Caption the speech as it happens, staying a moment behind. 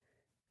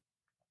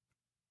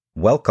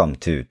welcome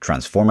to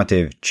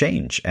Transformative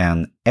Change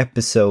and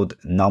episode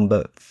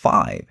number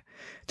 5.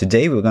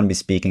 Today we're going to be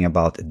speaking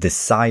about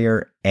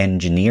desire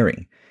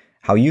engineering,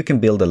 how you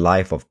can build a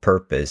life of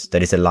purpose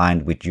that is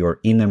aligned with your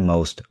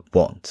innermost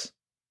wants.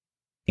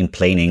 In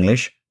plain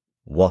English,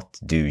 what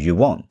do you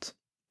want?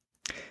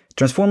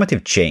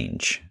 Transformative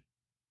change.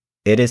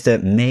 It is a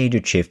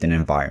major shift in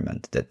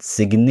environment that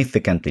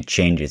significantly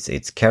changes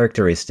its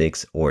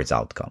characteristics or its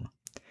outcome.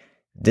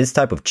 This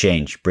type of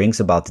change brings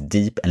about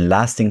deep and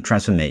lasting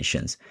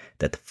transformations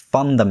that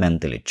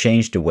fundamentally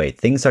change the way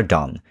things are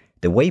done,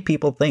 the way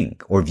people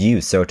think or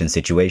view certain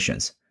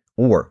situations,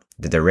 or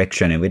the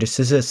direction in which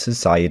a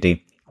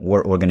society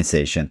or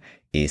organization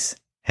is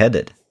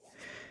headed.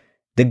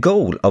 The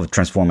goal of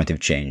transformative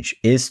change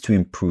is to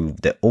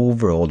improve the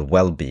overall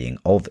well-being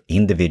of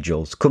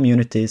individuals,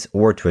 communities,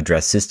 or to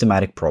address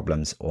systematic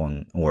problems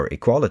or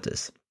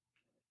equalities.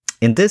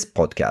 In this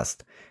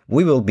podcast,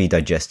 we will be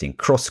digesting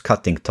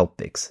cross-cutting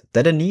topics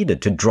that are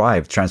needed to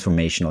drive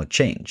transformational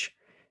change.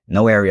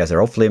 No areas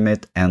are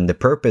off-limit, and the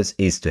purpose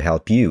is to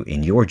help you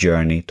in your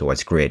journey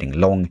towards creating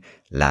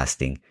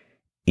long-lasting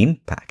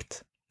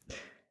impact.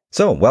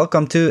 So,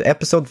 welcome to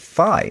episode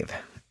 5.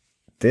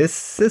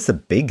 This is a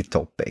big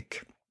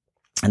topic.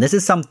 And this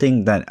is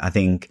something that I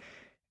think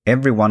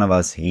every one of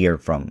us hear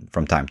from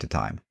time to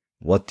time.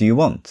 What do you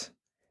want?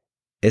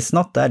 It's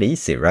not that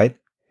easy, right?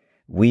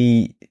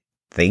 We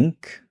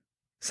think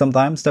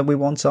sometimes that we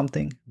want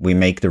something. We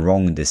make the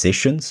wrong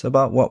decisions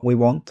about what we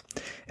want.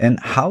 And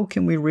how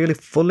can we really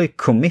fully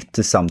commit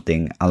to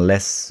something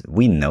unless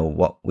we know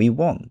what we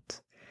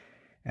want?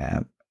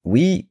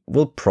 We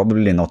will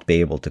probably not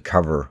be able to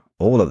cover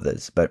all of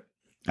this, but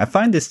I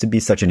find this to be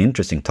such an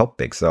interesting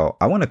topic, so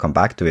I want to come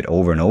back to it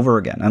over and over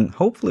again, and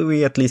hopefully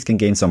we at least can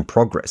gain some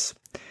progress.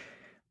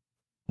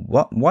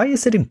 Why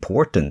is it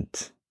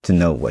important to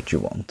know what you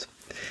want?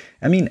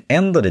 I mean,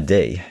 end of the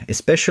day,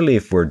 especially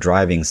if we're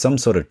driving some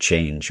sort of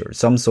change or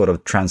some sort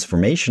of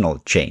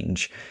transformational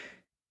change,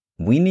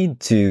 we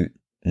need to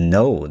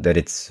know that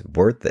it's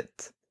worth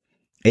it.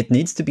 It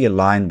needs to be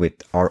aligned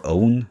with our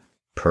own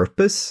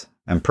purpose,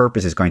 and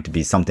purpose is going to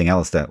be something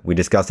else that we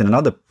discussed in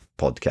another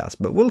podcast,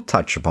 but we'll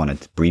touch upon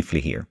it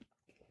briefly here.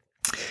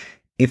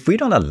 If we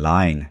don't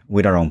align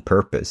with our own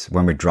purpose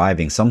when we're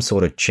driving some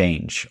sort of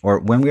change, or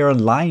when we are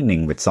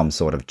aligning with some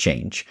sort of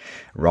change,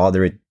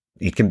 rather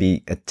it can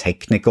be a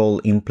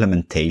technical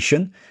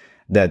implementation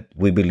that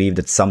we believe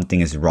that something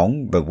is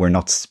wrong, but we're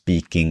not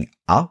speaking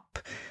up,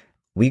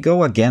 we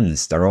go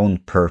against our own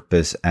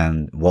purpose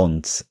and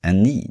wants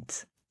and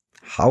needs.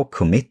 How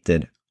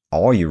committed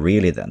are you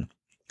really then?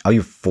 Are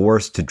you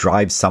forced to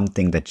drive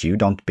something that you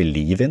don't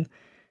believe in?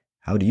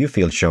 How do you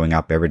feel showing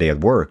up every day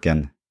at work?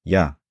 And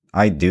yeah,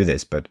 I do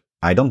this, but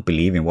I don't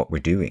believe in what we're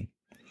doing.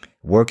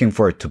 Working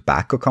for a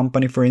tobacco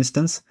company, for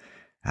instance,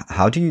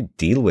 how do you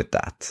deal with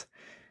that?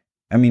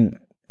 I mean,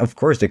 of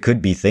course, there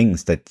could be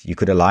things that you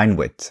could align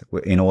with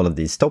in all of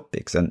these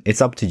topics, and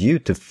it's up to you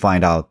to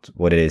find out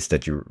what it is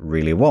that you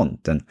really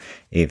want. And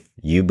if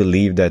you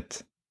believe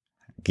that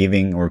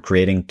giving or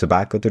creating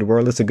tobacco to the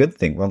world is a good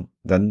thing, well,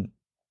 then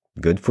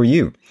good for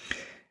you.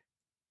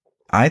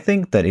 I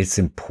think that it's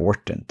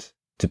important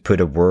to put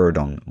a word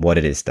on what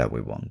it is that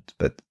we want,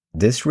 but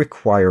this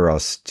requires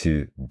us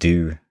to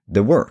do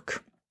the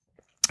work.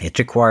 It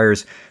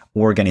requires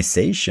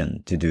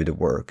organization to do the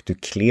work, to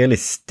clearly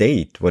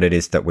state what it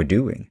is that we're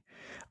doing.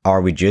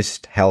 Are we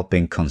just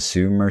helping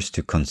consumers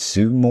to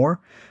consume more?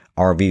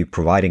 Are we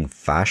providing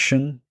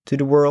fashion to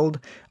the world?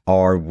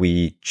 Are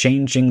we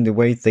changing the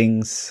way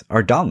things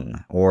are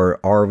done?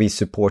 Or are we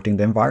supporting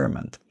the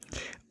environment?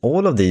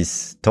 All of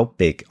these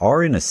topics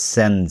are in a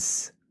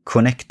sense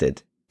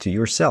connected to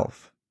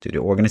yourself, to the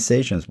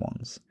organization's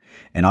ones.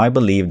 And I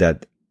believe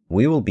that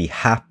we will be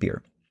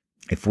happier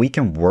if we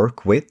can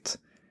work with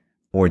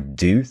or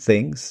do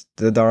things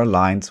that are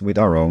aligned with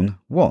our own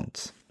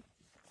wants.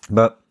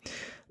 But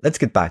let's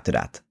get back to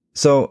that.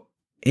 So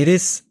it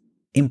is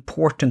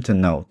important to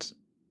note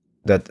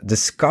that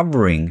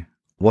discovering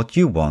what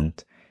you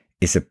want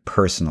is a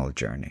personal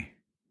journey.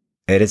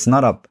 It is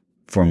not up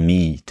for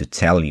me to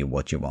tell you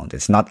what you want.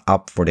 It's not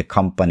up for the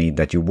company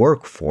that you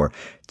work for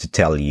to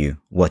tell you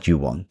what you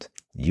want.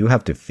 You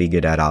have to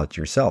figure that out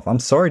yourself. I'm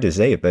sorry to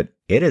say it, but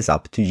it is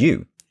up to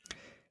you.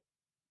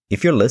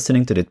 If you're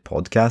listening to this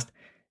podcast,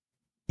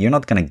 you're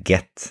not going to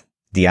get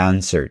the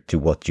answer to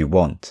what you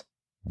want.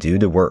 Do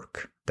the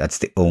work. That's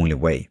the only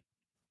way.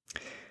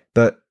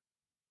 But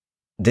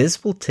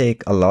this will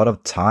take a lot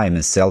of time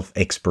and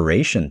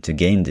self-exploration to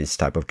gain this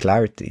type of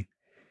clarity.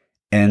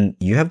 And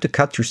you have to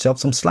cut yourself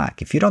some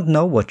slack. If you don't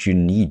know what you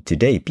need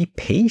today, be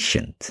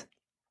patient.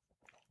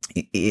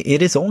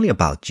 It is only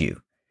about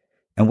you.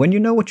 And when you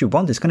know what you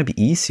want, it's going to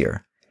be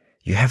easier.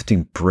 You have to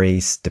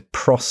embrace the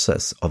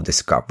process of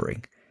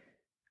discovering.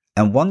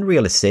 And one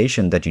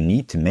realization that you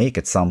need to make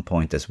at some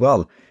point as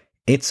well,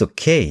 it's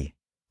okay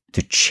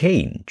to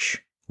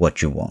change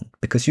what you want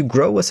because you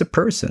grow as a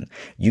person.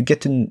 You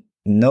get to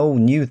know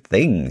new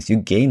things. You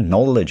gain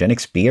knowledge and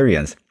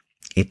experience.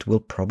 It will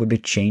probably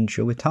change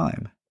over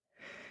time.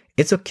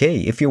 It's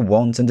okay if your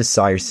wants and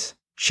desires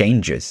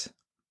changes.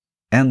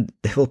 And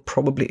they will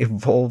probably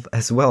evolve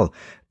as well,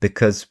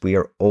 because we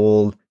are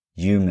all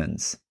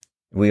humans.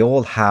 We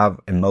all have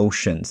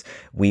emotions.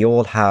 We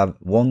all have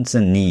wants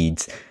and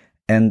needs.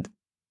 And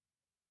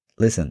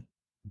listen,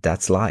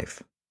 that's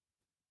life.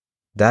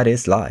 That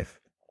is life.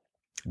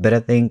 But I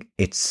think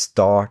it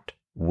starts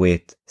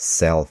with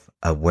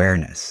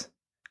self-awareness.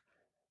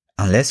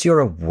 Unless you're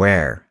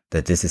aware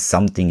that this is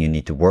something you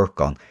need to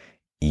work on,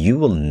 you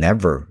will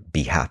never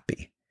be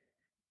happy.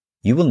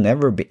 You will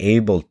never be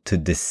able to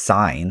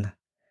design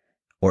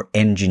or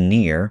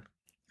engineer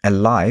a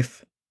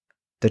life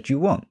that you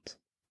want.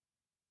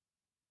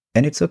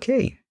 And it's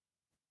okay.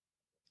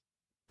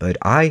 But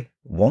I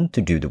want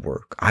to do the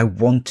work. I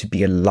want to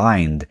be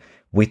aligned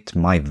with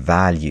my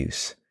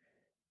values.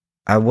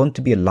 I want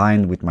to be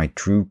aligned with my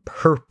true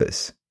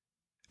purpose.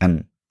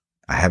 And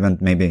I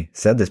haven't maybe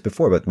said this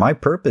before, but my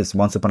purpose,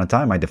 once upon a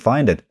time, I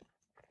defined it.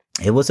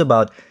 It was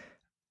about,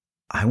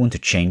 I want to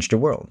change the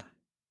world.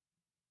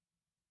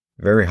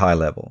 Very high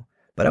level.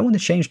 But I want to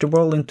change the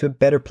world into a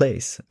better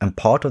place. And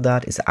part of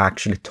that is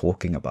actually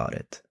talking about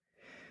it.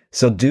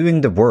 So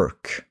doing the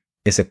work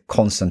is a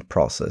constant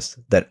process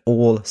that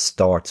all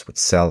starts with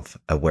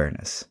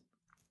self-awareness.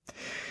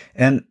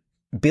 And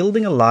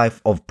building a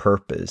life of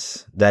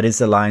purpose that is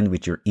aligned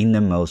with your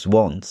innermost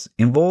wants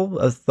involves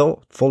a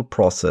thoughtful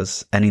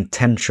process and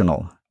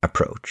intentional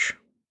approach.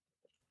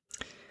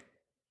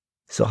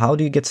 So how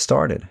do you get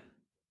started?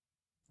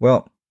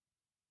 Well,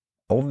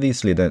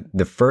 obviously,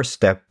 the first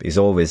step is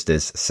always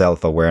this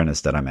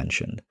self-awareness that I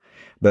mentioned.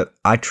 But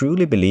I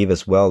truly believe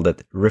as well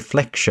that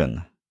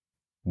reflection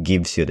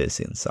gives you this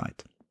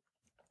insight.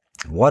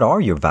 What are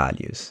your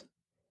values?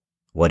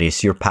 What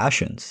is your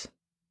passions?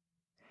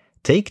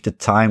 Take the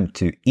time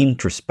to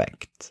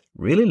introspect,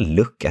 really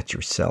look at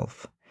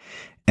yourself.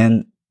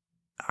 And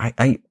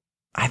I've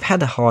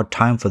had a hard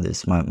time for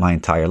this my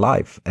entire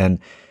life. And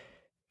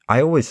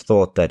I always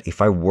thought that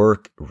if I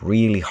work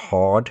really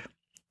hard,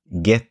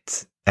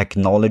 get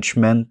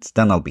acknowledgement,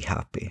 then I'll be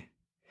happy.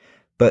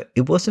 But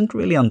it wasn't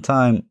really on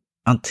time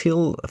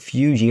until a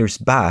few years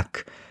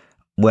back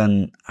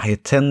when I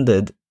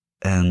attended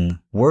a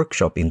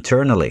workshop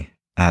internally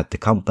at the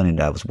company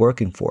that I was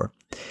working for.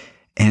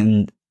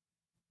 And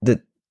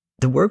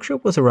the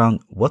workshop was around,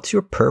 what's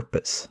your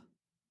purpose?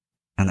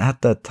 And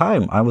at that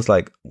time, I was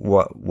like,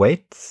 what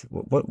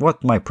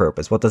my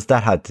purpose? What does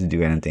that have to do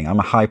with anything? I'm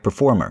a high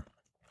performer.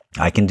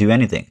 I can do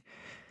anything.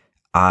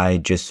 I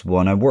just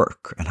want to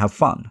work and have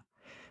fun.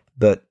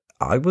 But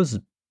I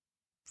was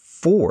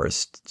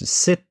forced to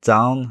sit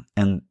down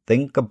and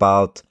think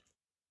about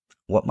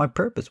what my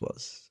purpose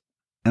was.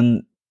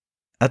 And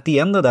at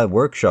the end of that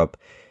workshop,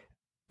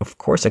 of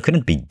course, I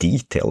couldn't be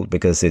detailed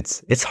because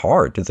it's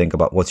hard to think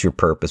about what's your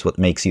purpose, what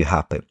makes you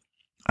happy.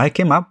 I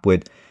came up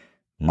with,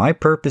 my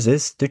purpose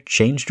is to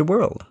change the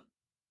world.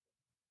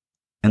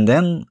 And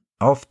then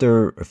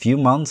after a few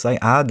months, I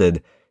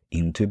added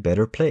into a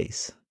better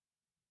place.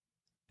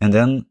 And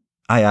then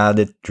I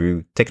added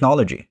through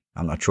technology.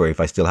 I'm not sure if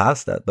I still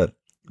have that, but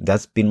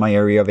that's been my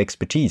area of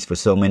expertise for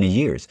so many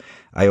years.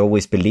 I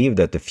always believe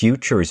that the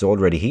future is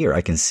already here. I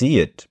can see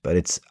it, but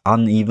it's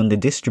unevenly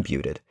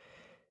distributed.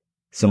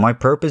 So my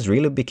purpose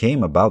really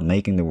became about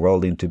making the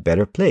world into a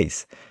better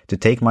place, to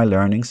take my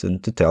learnings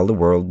and to tell the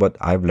world what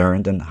I've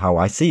learned and how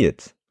I see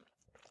it.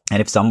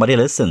 And if somebody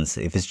listens,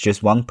 if it's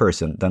just one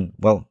person,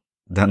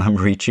 then I'm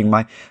reaching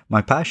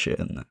my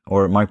passion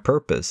or my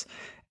purpose.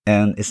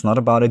 And it's not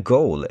about a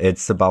goal,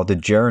 it's about a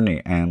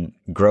journey and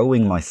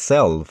growing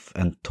myself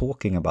and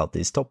talking about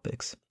these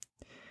topics.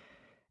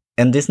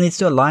 And this needs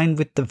to align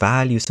with the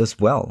values as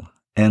well.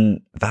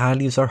 And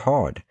values are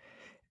hard,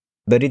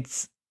 but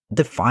it's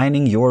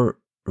defining your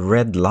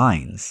red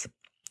lines.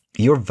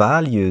 Your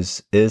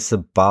values is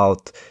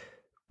about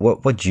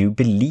what you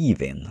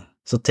believe in.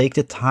 So take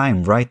the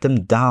time, write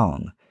them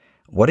down.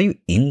 What are you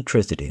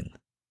interested in?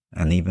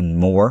 And even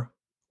more,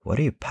 what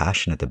are you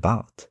passionate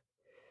about?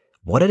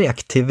 What are the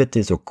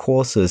activities or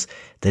causes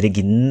that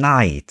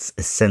ignites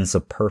a sense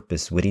of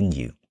purpose within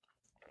you?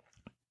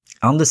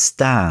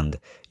 Understand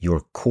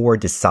your core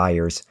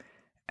desires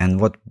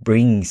and what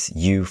brings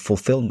you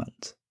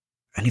fulfillment.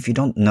 And if you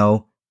don't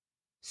know,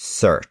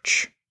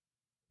 search.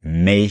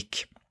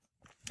 Make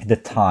the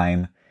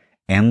time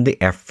and the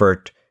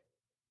effort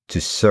to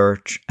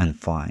search and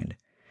find.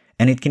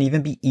 And it can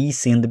even be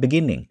easy in the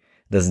beginning.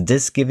 Does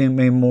this give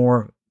me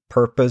more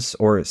purpose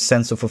or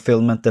sense of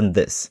fulfillment than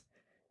this?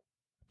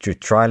 Through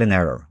trial and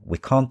error, we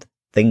can't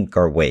think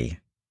our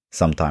way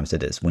sometimes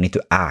it is. We need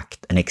to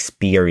act and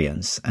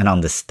experience and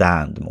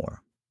understand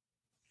more.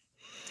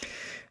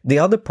 The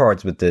other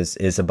part with this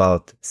is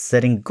about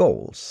setting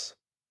goals.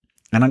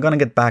 And I'm going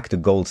to get back to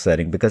goal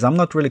setting because I'm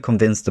not really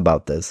convinced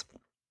about this.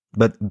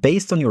 But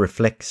based on your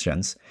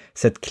reflections,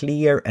 set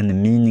clear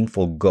and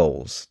meaningful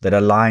goals that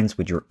aligns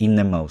with your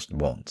innermost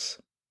wants.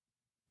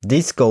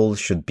 These goals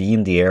should be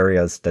in the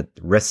areas that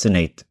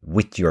resonate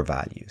with your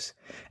values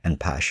and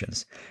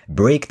passions.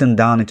 Break them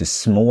down into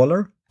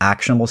smaller,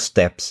 actionable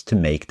steps to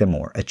make them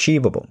more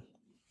achievable.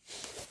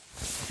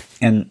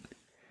 And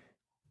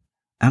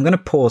I'm going to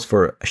pause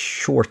for a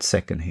short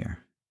second here.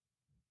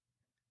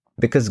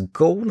 Because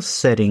goal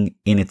setting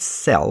in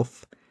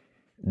itself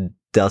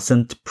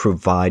doesn't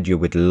provide you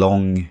with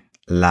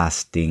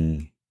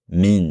long-lasting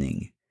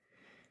meaning.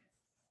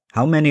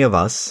 How many of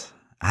us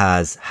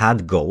has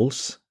had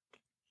goals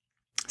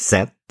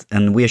set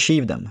and we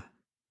achieve them?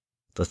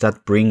 Does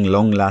that bring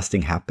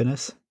long-lasting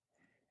happiness?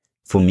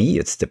 For me,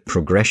 it's the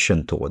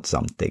progression towards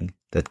something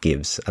that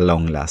gives a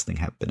long-lasting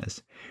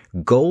happiness.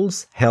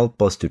 Goals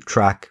help us to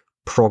track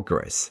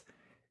progress.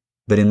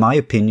 But in my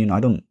opinion, I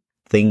don't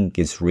think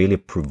it's really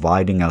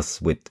providing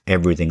us with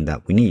everything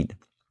that we need.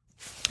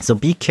 So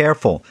be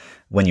careful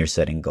when you're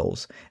setting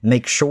goals.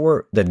 Make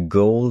sure that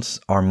goals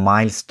are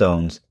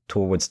milestones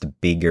towards the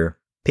bigger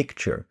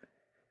picture.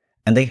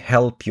 And they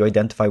help you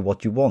identify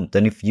what you want.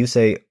 And if you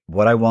say,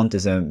 what I want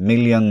is $1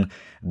 million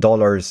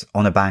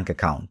on a bank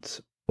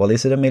account. Well,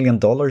 is it $1 million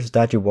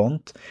that you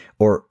want?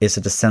 Or is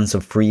it a sense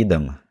of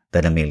freedom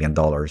that $1 million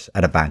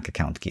at a bank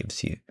account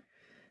gives you?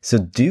 So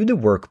do the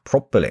work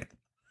properly.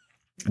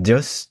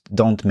 Just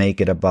don't make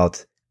it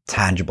about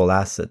tangible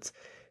assets.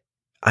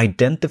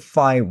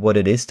 Identify what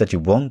it is that you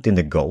want in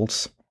the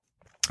goals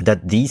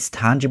that these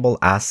tangible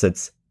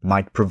assets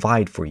might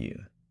provide for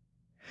you.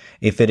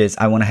 If it is,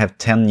 I want to have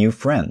 10 new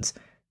friends,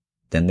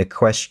 then the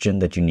question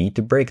that you need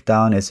to break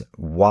down is,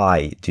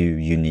 why do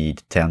you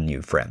need 10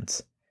 new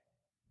friends?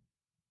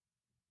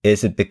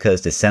 Is it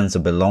because the sense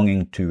of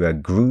belonging to a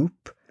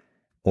group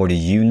or the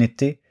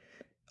unity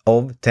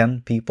of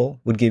 10 people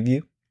would give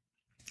you?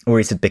 Or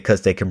is it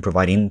because they can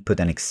provide input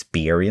and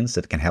experience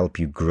that can help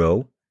you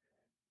grow?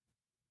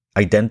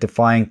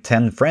 Identifying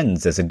 10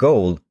 friends as a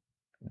goal,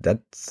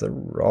 that's a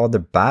rather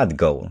bad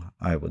goal,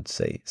 I would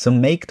say. So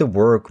make the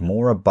work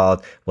more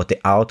about what the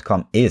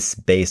outcome is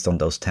based on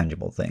those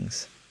tangible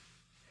things.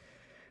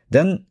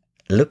 Then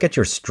look at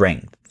your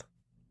strength.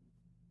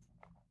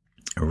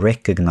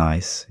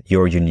 Recognize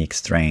your unique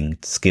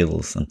strengths,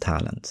 skills, and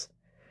talents.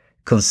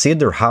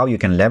 Consider how you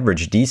can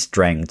leverage these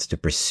strengths to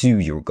pursue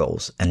your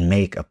goals and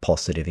make a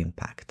positive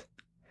impact.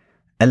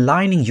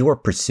 Aligning your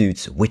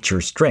pursuits with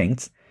your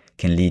strengths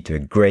can lead to a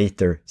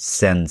greater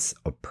sense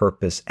of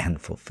purpose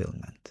and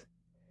fulfillment.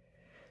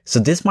 So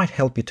this might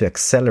help you to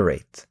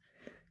accelerate.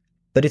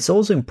 But it's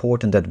also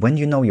important that when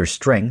you know your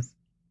strength,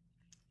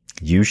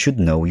 you should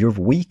know your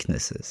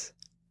weaknesses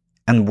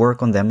and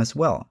work on them as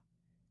well.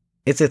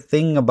 It's a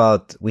thing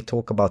about, we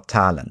talk about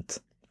talent.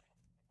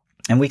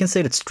 And we can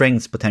say that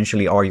strengths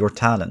potentially are your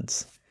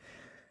talents.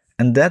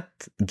 And that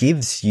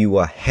gives you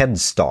a head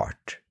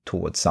start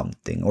towards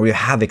something, or you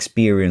have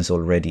experience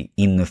already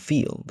in the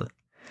field.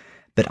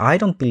 But I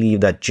don't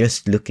believe that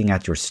just looking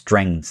at your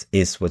strengths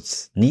is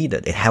what's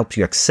needed. It helps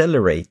you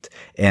accelerate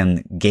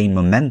and gain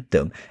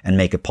momentum and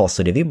make a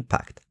positive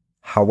impact.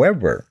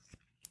 However,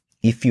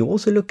 if you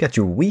also look at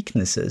your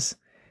weaknesses,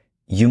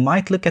 you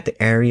might look at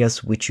the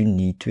areas which you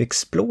need to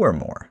explore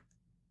more.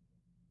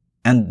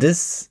 And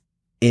this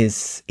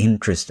is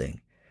interesting,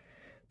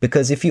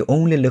 because if you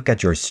only look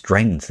at your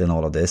strengths in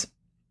all of this,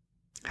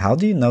 how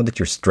do you know that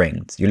your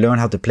strengths, you learn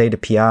how to play the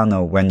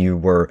piano when you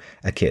were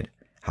a kid,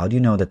 how do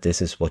you know that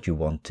this is what you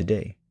want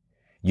today?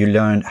 You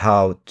learn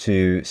how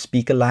to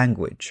speak a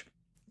language,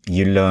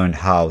 you learn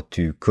how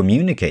to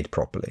communicate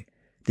properly.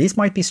 These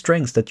might be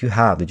strengths that you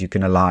have that you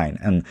can align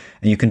and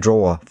you can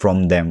draw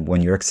from them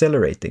when you're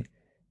accelerating.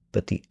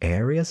 But the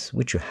areas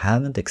which you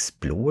haven't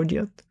explored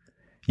yet,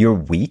 your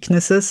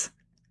weaknesses,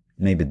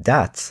 maybe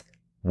that's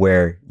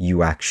where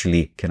you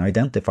actually can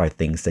identify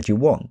things that you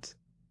want.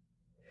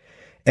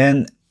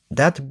 And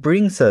that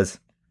brings us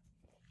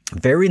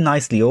very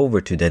nicely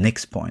over to the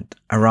next point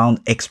around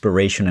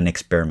exploration and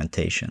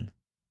experimentation.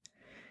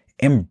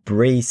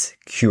 Embrace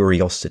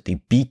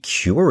curiosity. Be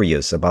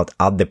curious about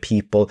other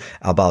people,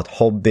 about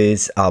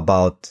hobbies,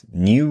 about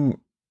new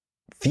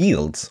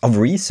fields of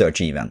research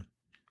even.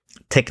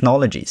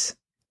 Technologies.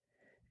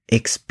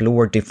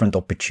 Explore different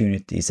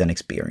opportunities and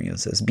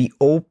experiences. Be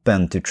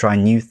open to try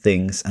new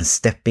things and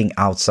stepping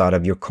outside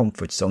of your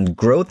comfort zone.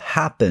 Growth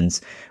happens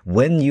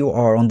when you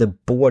are on the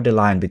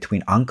borderline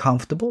between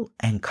uncomfortable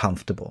and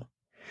comfortable.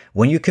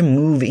 When you can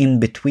move in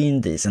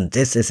between these, and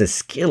this is a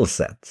skill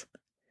set.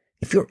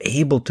 If you're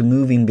able to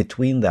move in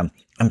between them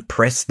and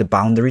press the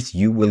boundaries,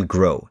 you will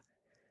grow.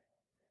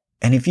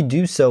 And if you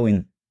do so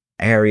in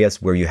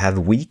areas where you have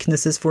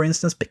weaknesses, for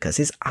instance, because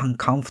it's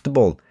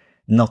uncomfortable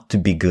not to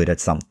be good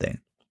at something,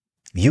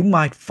 you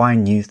might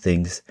find new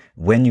things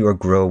when you are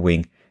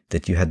growing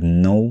that you had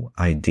no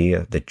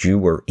idea that you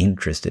were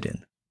interested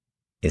in.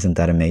 Isn't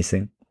that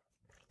amazing?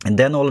 And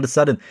then all of a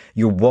sudden,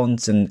 your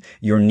wants and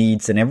your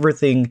needs and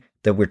everything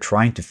that we're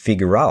trying to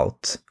figure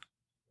out,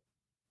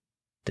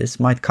 this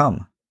might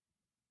come.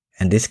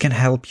 And this can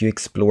help you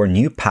explore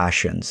new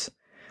passions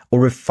or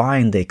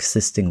refine the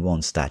existing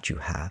ones that you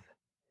have.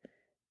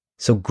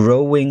 So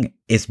growing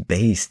is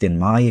based, in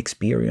my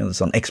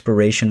experience, on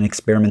exploration and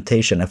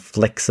experimentation, a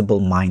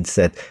flexible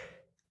mindset.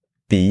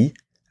 Be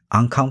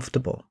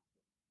uncomfortable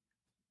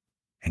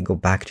and go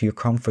back to your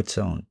comfort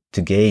zone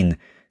to gain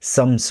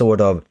some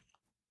sort of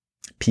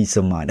peace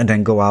of mind, and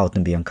then go out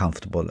and be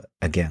uncomfortable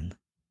again.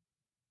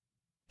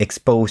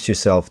 Expose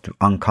yourself to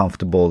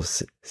uncomfortable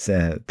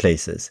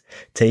places.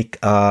 Take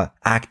a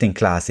acting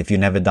class if you've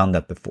never done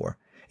that before.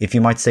 If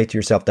you might say to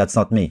yourself, that's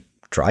not me,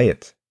 try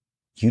it.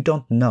 You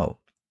don't know.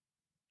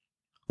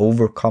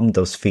 Overcome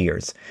those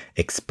fears.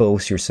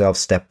 Expose yourself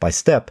step by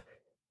step,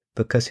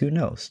 because who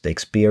knows? The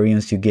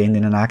experience you gained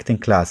in an acting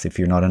class, if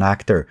you're not an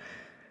actor,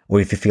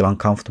 or if you feel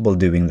uncomfortable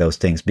doing those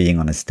things, being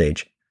on a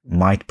stage,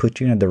 might put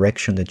you in a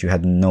direction that you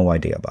had no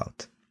idea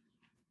about.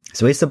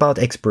 So it's about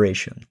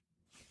exploration.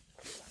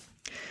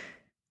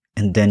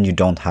 And then you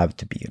don't have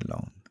to be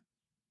alone.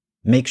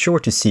 Make sure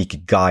to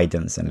seek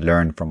guidance and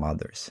learn from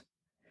others.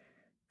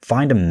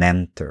 Find a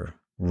mentor,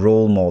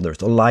 role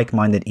models, or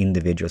like-minded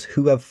individuals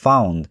who have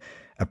found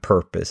a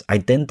purpose,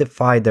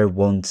 identify their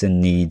wants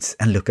and needs,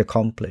 and look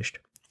accomplished.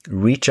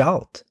 Reach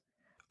out.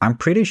 I'm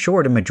pretty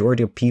sure the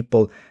majority of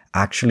people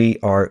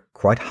actually are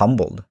quite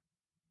humbled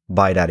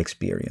by that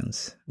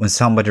experience. When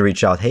somebody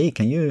reach out, hey,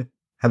 can you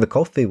have a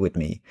coffee with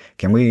me?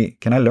 Can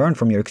I learn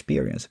from your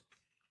experience?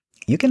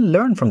 You can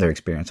learn from their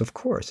experience, of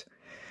course,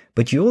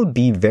 but you'll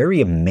be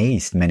very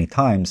amazed many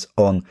times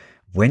on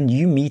when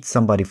you meet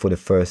somebody for the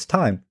first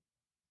time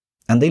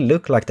and they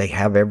look like they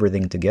have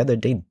everything together.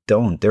 They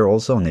don't. They're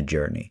also on a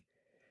journey.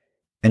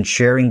 And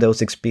sharing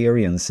those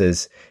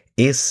experiences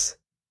is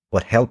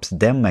what helps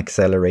them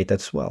accelerate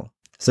as well.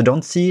 So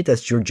don't see it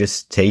as you're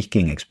just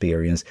taking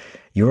experience.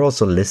 You're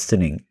also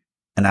listening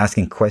and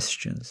asking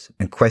questions,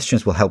 and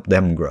questions will help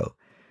them grow.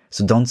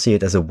 So don't see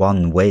it as a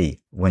one way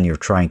when you're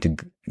trying to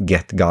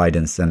get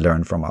guidance and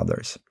learn from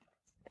others.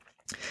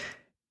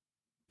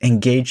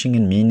 Engaging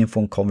in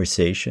meaningful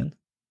conversation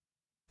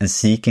and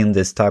seeking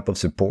this type of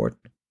support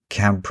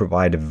can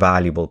provide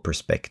valuable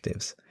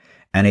perspectives.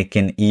 And it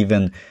can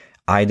even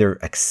either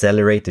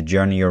accelerate the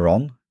journey you're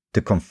on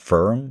to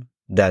confirm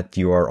that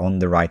you are on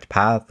the right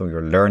path, or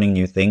you're learning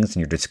new things and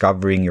you're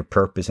discovering your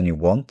purpose and you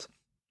want,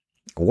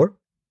 or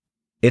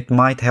it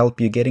might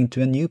help you get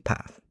into a new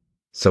path.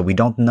 So we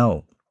don't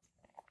know.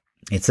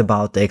 It's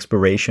about the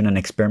exploration and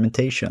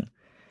experimentation.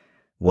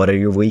 What are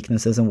your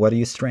weaknesses and what are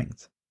your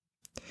strengths?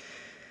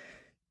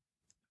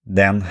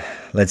 Then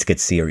let's get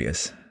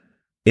serious.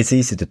 It's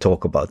easy to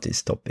talk about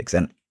these topics,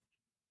 and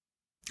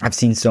I've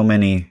seen so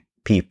many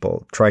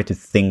people try to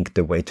think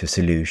the way to a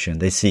solution.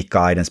 They seek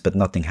guidance, but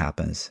nothing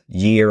happens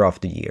year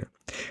after year.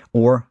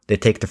 Or they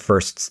take the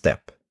first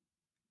step,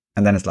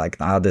 and then it's like,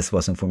 this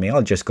wasn't for me.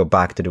 I'll just go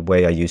back to the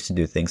way I used to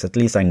do things. At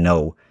least I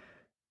know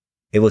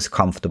it was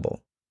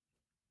comfortable.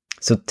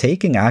 So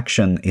taking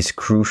action is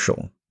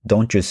crucial.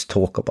 Don't just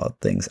talk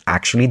about things.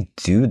 Actually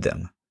do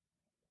them.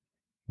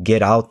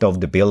 Get out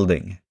of the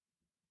building.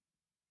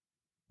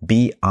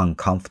 Be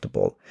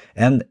uncomfortable.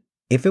 And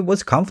if it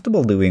was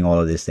comfortable doing all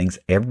of these things,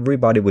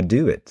 everybody would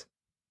do it.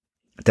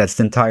 That's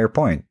the entire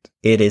point.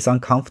 It is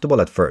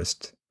uncomfortable at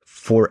first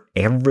for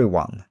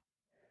everyone.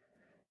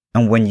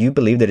 And when you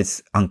believe that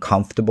it's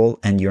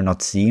uncomfortable and you're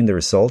not seeing the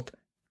result,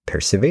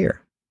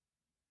 persevere.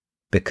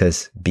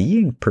 Because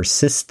being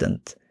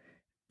persistent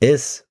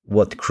is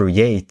what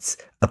creates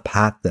a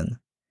pattern,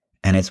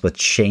 and it's what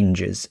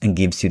changes and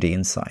gives you the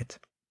insight.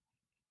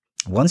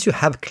 Once you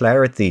have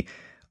clarity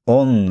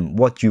on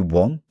what you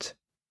want,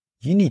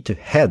 you need to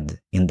head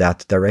in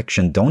that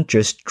direction. Don't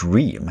just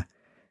dream.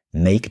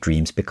 Make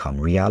dreams become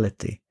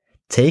reality.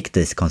 Take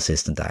this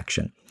consistent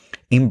action.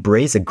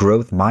 Embrace a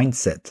growth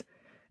mindset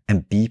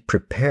and be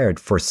prepared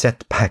for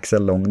setbacks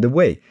along the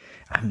way.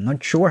 I'm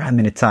not sure how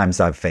many times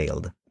I've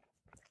failed.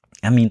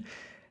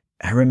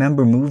 I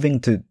remember moving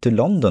to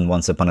London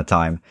once upon a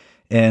time,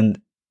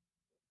 and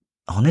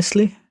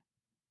honestly,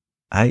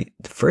 the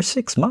first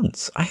 6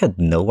 months, I had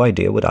no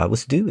idea what I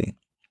was doing.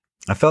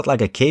 I felt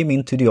like I came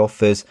into the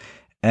office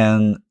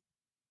and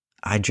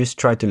I just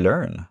tried to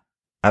learn.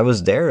 I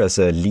was there as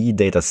a lead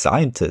data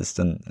scientist,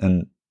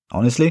 and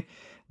honestly,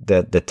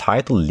 the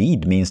title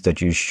lead means that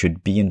you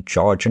should be in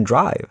charge and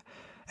drive.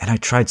 And I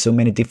tried so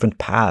many different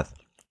paths.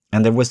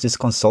 And there was this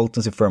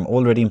consultancy firm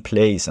already in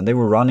place, and they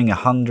were running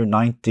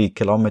 190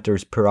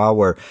 kilometers per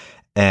hour,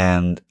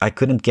 and I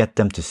couldn't get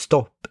them to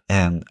stop,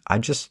 and I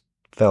just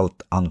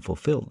felt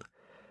unfulfilled.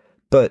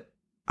 But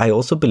I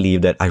also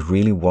believed that I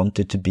really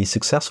wanted to be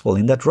successful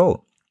in that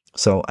role.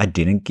 So I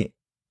didn't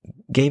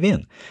give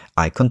in.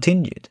 I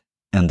continued.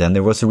 And then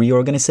there was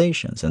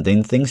reorganizations, and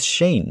then things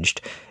changed,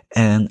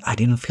 and I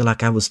didn't feel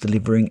like I was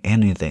delivering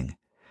anything.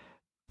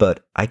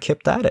 But I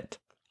kept at it.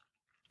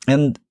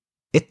 And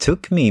it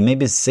took me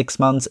maybe 6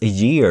 months, a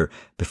year,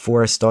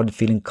 before I started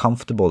feeling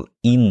comfortable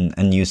in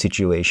a new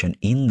situation,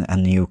 in a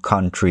new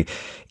country,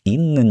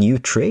 in a new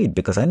trade,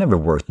 because I never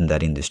worked in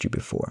that industry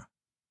before.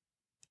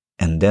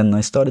 And then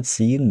I started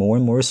seeing more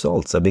and more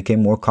results. I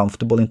became more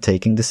comfortable in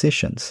taking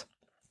decisions.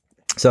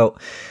 So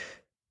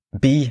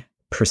be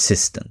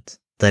persistent.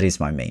 That is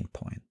my main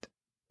point.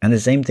 And the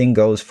same thing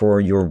goes for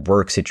your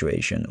work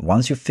situation.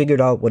 Once you've figured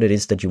out what it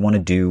is that you want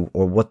to do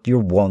or what your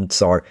wants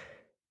are,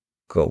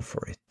 go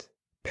for it.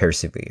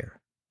 Persevere.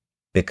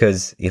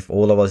 Because if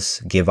all of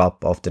us give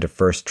up after the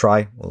first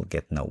try, we'll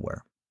get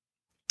nowhere.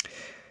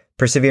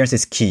 Perseverance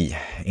is key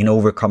in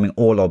overcoming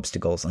all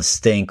obstacles and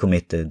staying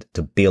committed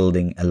to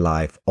building a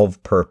life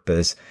of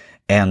purpose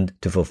and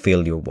to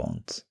fulfill your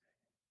wants.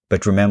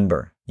 But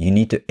remember, you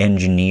need to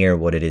engineer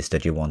what it is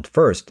that you want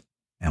first.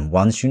 And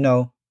once you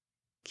know,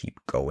 keep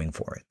going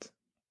for it.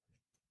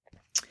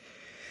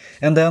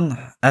 And then,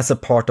 as a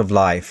part of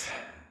life,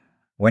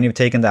 when you've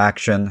taken the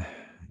action,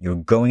 you're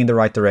going in the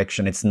right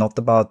direction. It's not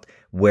about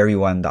where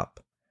you end up.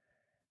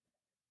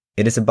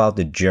 It is about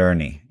the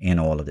journey in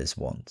all of these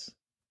wants.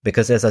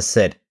 Because as I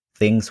said,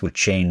 things will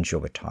change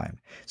over time.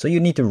 So you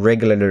need to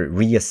regularly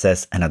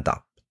reassess and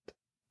adapt.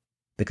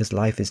 Because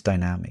life is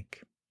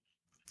dynamic.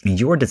 And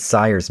your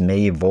desires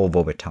may evolve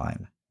over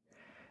time.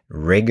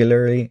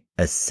 Regularly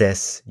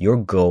assess your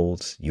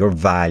goals, your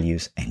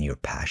values, and your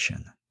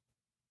passion.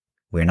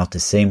 We're not the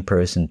same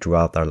person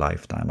throughout our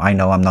lifetime. I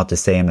know I'm not the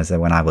same as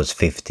when I was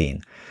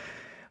 15.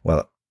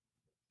 Well,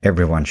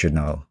 everyone should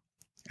know.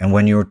 And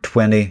when you're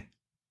 20,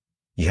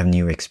 you have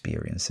new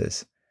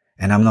experiences.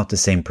 And I'm not the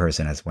same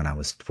person as when I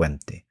was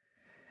 20.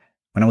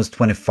 When I was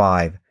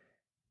 25,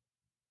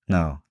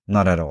 no,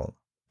 not at all.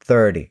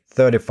 30,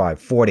 35,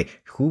 40.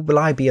 Who will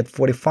I be at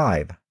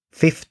 45?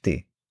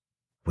 50?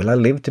 Will I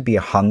live to be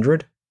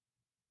 100?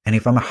 And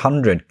if I'm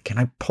 100, can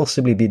I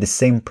possibly be the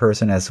same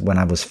person as when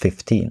I was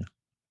 15?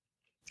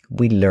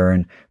 We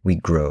learn, we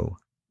grow.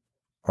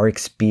 Our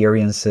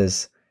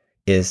experiences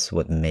is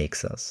what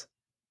makes us.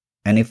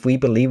 And if we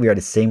believe we are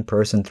the same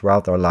person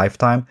throughout our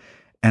lifetime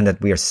and that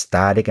we are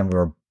static and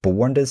we're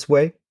born this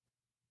way,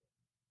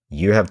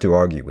 you have to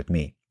argue with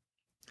me.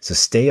 So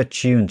stay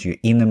attuned to your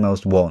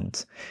innermost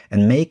wants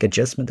and make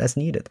adjustment as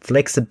needed.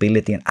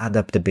 Flexibility and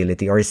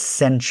adaptability are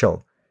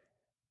essential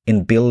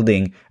in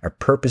building a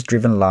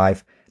purpose-driven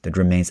life that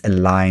remains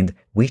aligned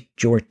with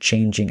your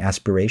changing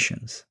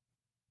aspirations.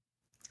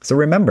 So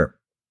remember,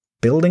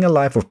 building a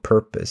life of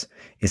purpose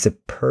is a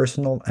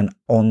personal and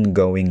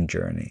ongoing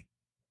journey.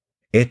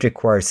 It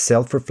requires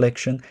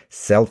self-reflection,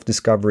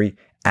 self-discovery,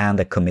 and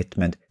a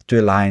commitment to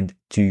align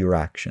to your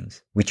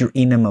actions with your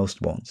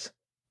innermost wants.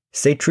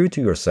 Stay true to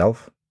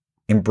yourself,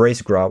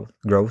 embrace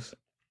growth,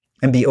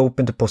 and be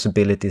open to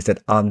possibilities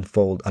that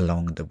unfold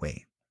along the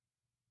way.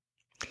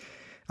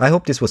 I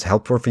hope this was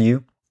helpful for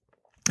you.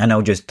 I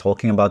know just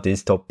talking about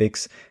these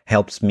topics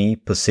helps me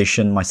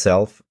position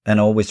myself and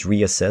always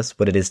reassess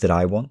what it is that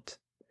I want.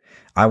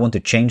 I want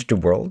to change the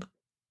world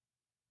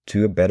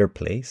to a better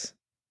place.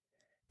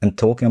 And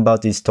talking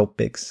about these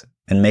topics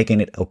and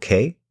making it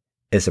okay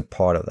is a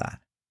part of that.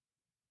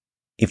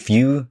 If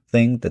you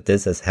think that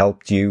this has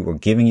helped you or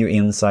giving you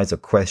insights or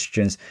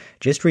questions,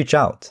 just reach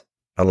out.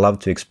 I'd love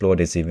to explore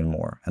this even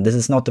more. And this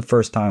is not the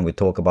first time we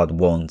talk about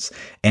wants,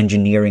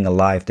 engineering a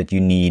life that you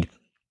need,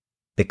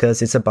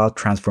 because it's about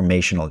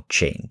transformational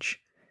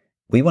change.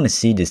 We want to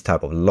see this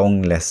type of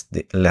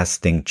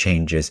long-lasting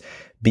changes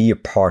be a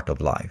part of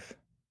life.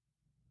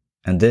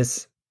 And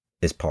this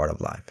is part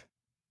of life.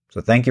 So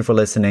thank you for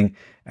listening,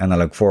 and I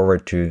look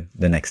forward to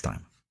the next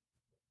time.